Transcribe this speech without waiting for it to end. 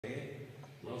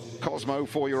Cosmo,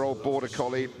 4-year-old border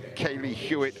collie. Kaylee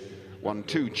Hewitt won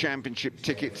 2 championship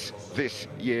tickets this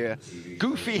year.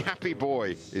 Goofy Happy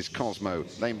Boy is Cosmo,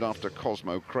 named after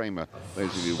Cosmo Kramer.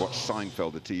 Those of you who watch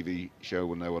Seinfeld, the TV show,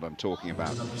 will know what I'm talking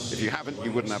about. If you haven't,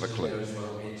 you wouldn't have a clue.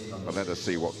 But let us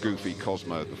see what Goofy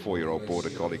Cosmo, the 4-year-old border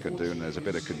collie, can do. And there's a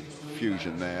bit of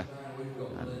confusion there.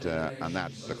 And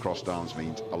that, the crossed arms,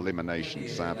 means elimination,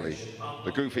 sadly.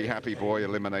 The Goofy Happy Boy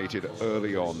eliminated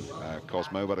early on,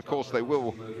 Cosmo. But of course, they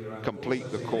will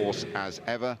complete the course as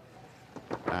ever.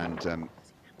 And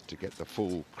to get the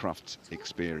full Crufts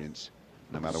experience,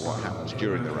 no matter what happens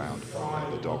during the round,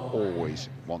 the dog always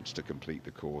wants to complete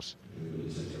the course.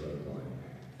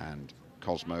 And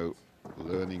Cosmo,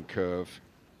 learning curve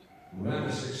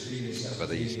for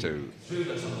these two.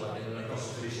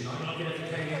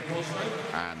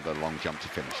 And the long jump to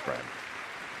finish, Graham.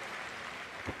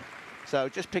 So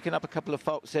just picking up a couple of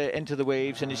faults here into the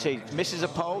weaves, and you see misses a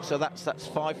pole, so that's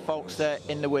 5 faults there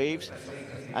in the weaves.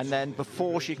 And then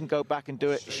before she can go back and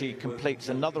do it, she completes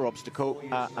another obstacle,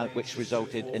 which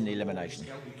resulted in the elimination.